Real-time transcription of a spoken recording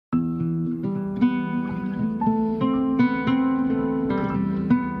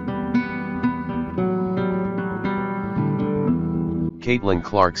Caitlin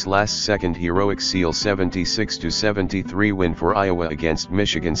Clark's last-second heroic seal 76-73 win for Iowa against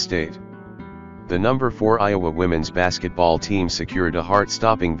Michigan State. The number 4 Iowa women's basketball team secured a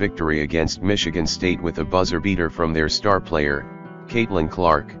heart-stopping victory against Michigan State with a buzzer-beater from their star player, Caitlin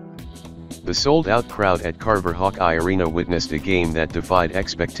Clark. The sold-out crowd at Carver-Hawkeye Arena witnessed a game that defied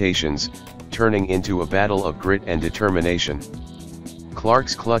expectations, turning into a battle of grit and determination.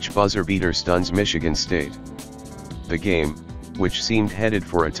 Clark's clutch buzzer-beater stuns Michigan State. The game, which seemed headed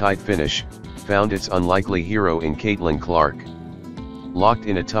for a tight finish, found its unlikely hero in Caitlin Clark. Locked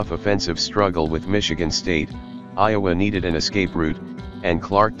in a tough offensive struggle with Michigan State, Iowa needed an escape route, and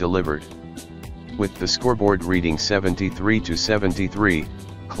Clark delivered. With the scoreboard reading 73-73,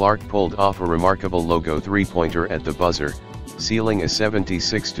 Clark pulled off a remarkable logo three-pointer at the buzzer, sealing a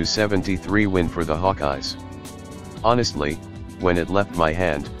 76-73 win for the Hawkeyes. "Honestly, when it left my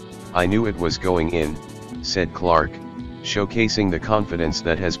hand, I knew it was going in," said Clark, showcasing the confidence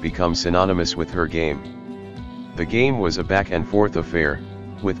that has become synonymous with her game. The game was a back-and-forth affair,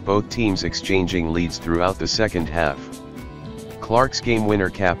 with both teams exchanging leads throughout the second half. Clark's game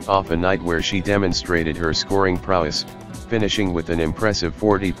winner capped off a night where she demonstrated her scoring prowess, finishing with an impressive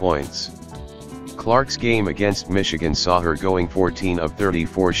 40 points. Clark's game against Michigan saw her going 14 of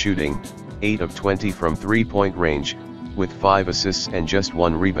 34 shooting, 8 of 20 from three-point range, with 5 assists and just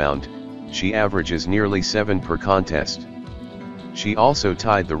 1 rebound. She averages nearly 7 per contest. She also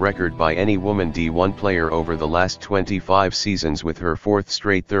tied the record by any woman D1 player over the last 25 seasons with her 4th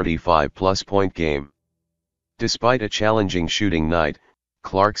straight 35-plus point game. Despite a challenging shooting night,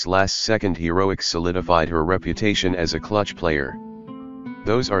 Clark's last-second heroics solidified her reputation as a clutch player.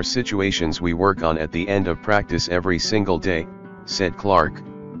 "Those are situations we work on at the end of practice every single day," said Clark,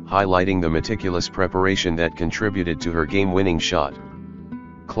 highlighting the meticulous preparation that contributed to her game-winning shot.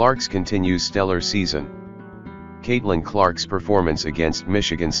 Clark's continues stellar season. Caitlin Clark's performance against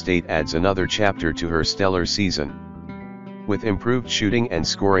Michigan State adds another chapter to her stellar season. With improved shooting and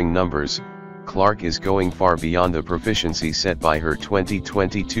scoring numbers, Clark is going far beyond the proficiency set by her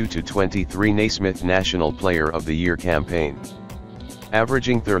 2022-23 Naismith National Player of the Year campaign.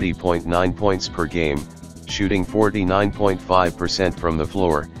 Averaging 30.9 points per game, shooting 49.5% from the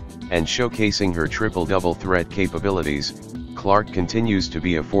floor, and showcasing her triple-double threat capabilities, Clark continues to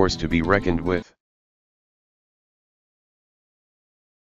be a force to be reckoned with.